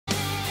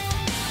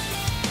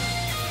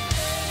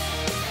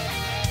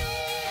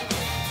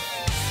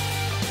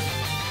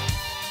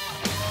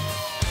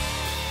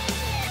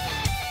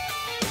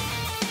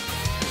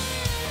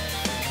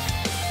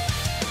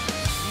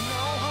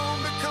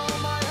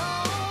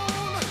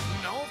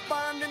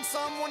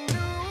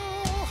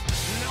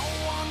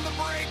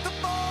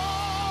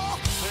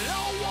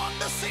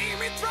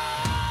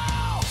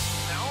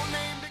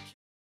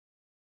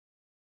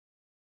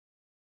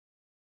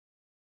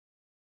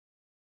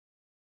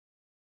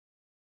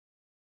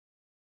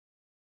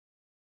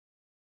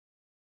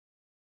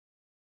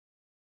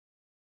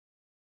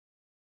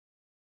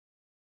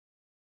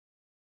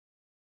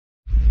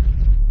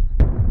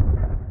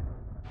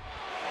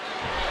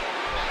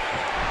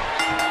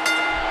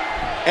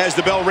As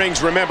the bell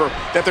rings, remember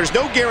that there's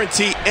no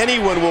guarantee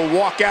anyone will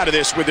walk out of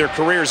this with their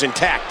careers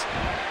intact.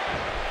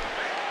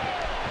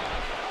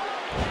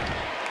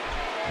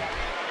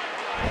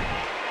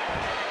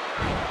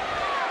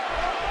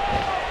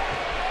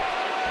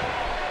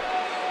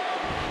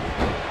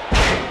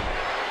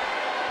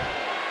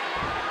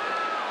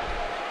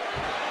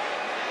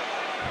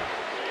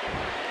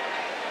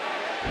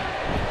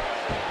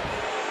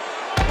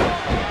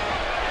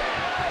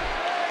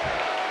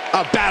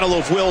 A battle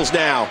of wills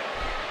now.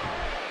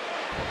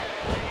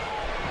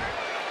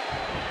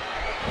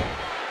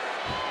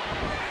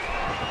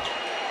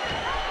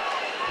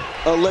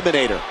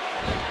 Eliminator.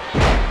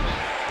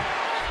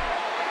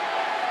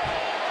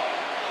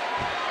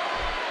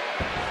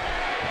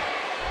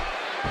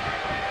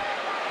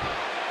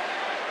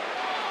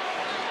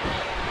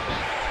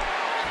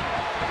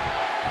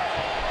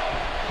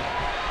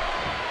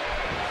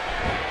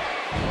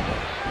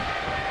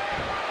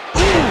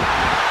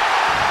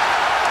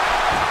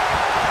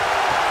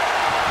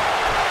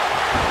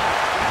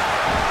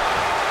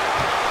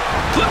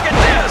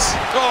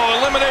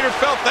 Oh, Eliminator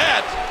felt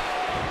that.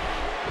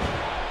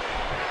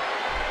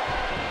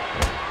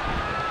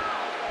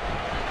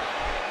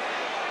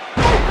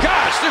 Oh,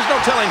 gosh, there's no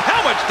telling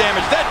how much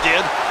damage that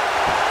did.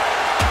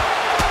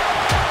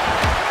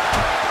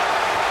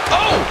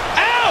 Oh,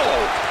 ow!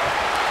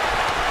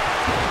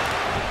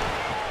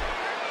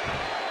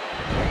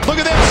 Look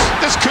at this.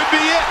 This could be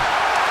it.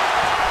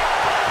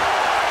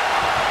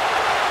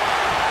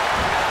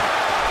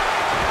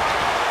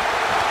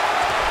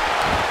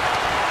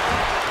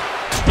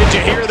 Did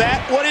you hear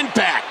that? What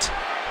impact?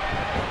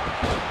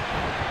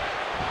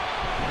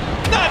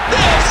 Not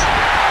this!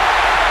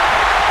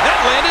 That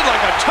landed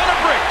like a ton of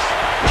bricks.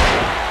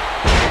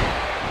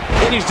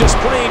 And he's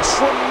displaying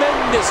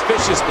tremendous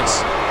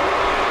viciousness.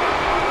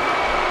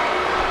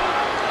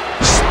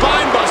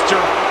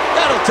 Spinebuster.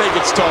 That'll take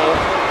its toll.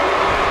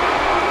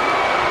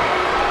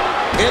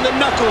 And the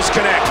knuckles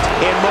connect.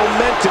 And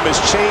momentum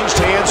has changed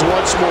hands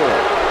once more.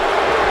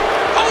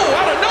 Oh,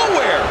 out of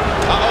nowhere!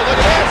 Uh-oh, look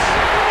at this!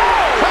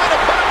 Trying to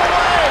put him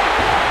away!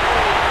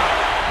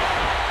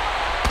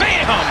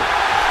 Bam!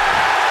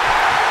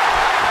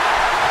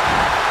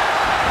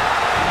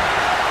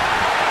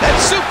 That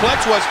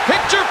suplex was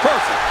picture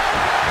perfect.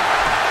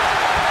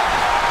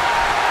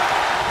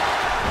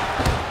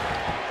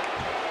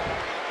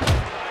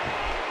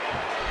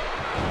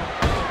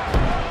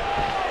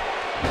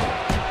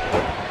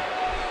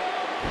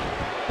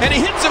 And he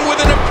hits him with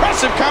an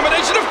impressive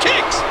combination of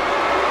kicks.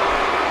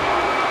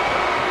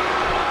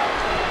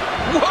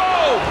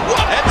 Whoa!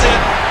 What? That's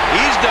it.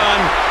 He's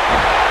done.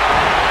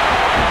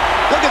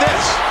 Look at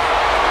this.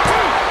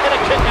 And a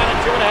kick out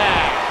at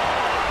 2.5.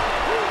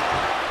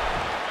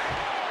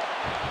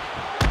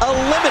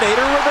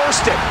 Eliminator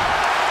reversed it.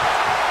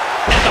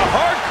 And the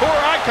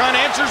hardcore icon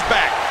answers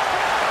back.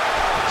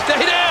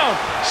 Stay down.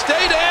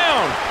 Stay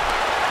down.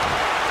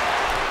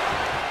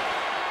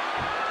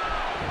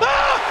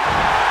 Ah!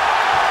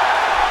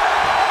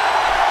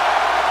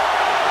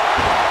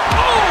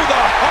 Oh,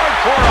 the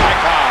hardcore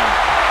icon.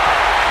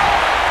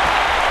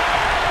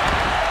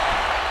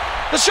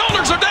 The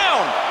shoulders are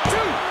down.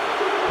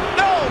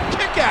 No,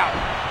 kick out.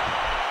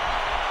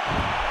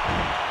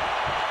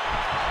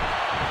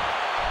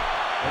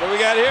 What do we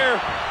got here?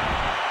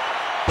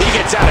 He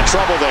gets out of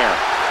trouble there.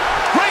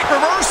 Great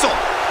reversal.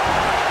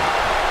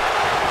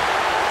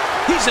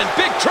 He's in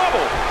big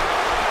trouble.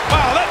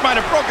 Wow, that might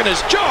have broken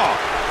his jaw.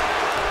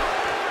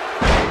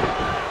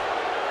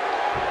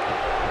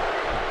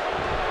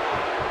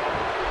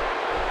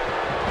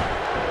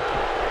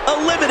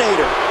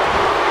 Eliminator.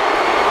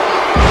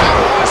 How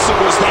awesome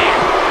was that?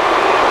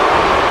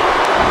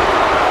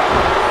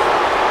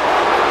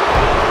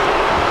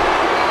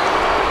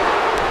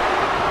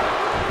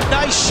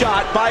 Nice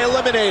shot by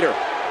Eliminator.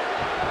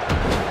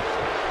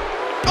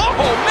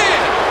 Oh,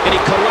 man. And he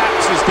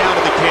collapses down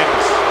to the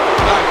canvas.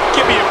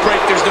 Give me a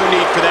break. There's no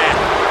need for that.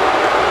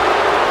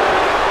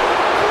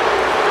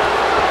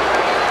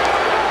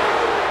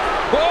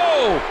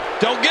 Whoa.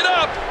 Don't get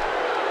up.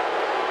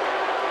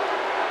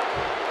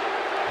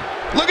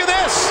 Look at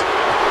this.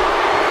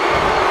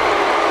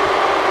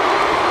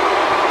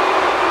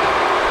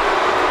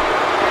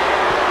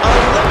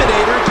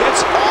 Eliminator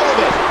gets all of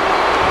it.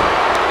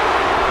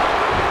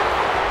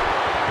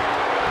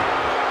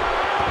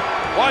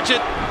 Watch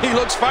it. He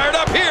looks fired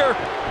up here.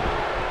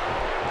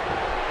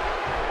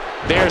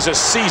 There's a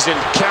seasoned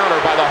counter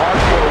by the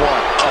hardcore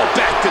one. Oh,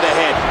 back to the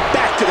head.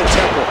 Back to the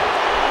temple.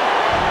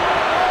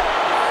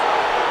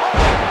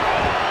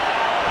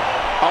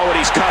 Oh, and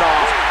he's cut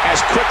off.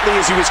 As quickly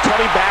as he was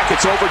coming back,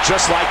 it's over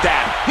just like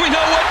that. We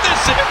know what this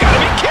is. You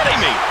gotta be kidding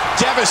me.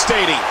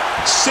 Devastating.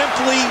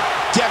 Simply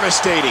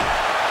devastating.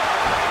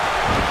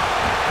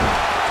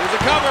 Here's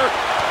a cover.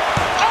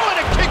 Oh,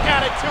 and a kick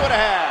out at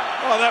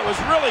 2.5. Oh, that was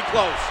really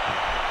close.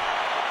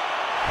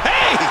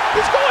 Hey,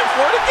 he's going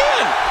for it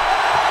again.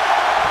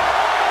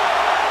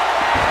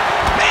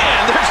 Man,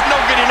 there's no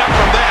getting up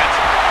from that.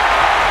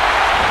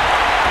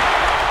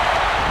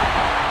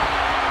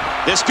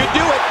 This could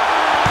do it.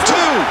 2,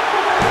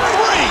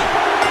 3.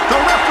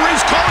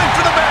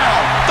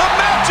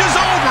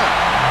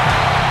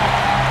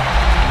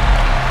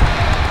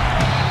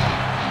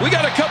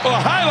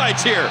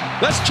 highlights here.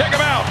 Let's check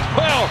them out.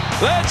 Well,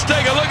 let's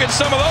take a look at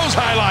some of those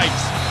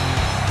highlights.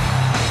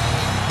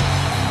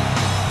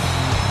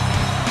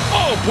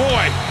 Oh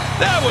boy,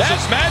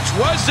 this match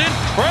was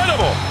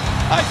incredible.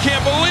 I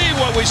can't believe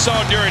what we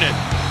saw during it.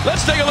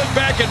 Let's take a look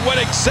back at what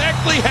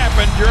exactly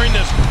happened during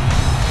this.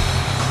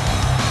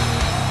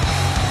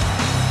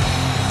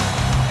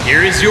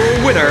 Here is your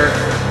winner,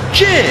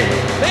 Jin.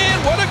 Man,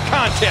 what a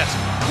contest.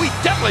 We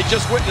definitely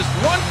just witnessed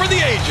one for the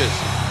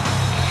ages.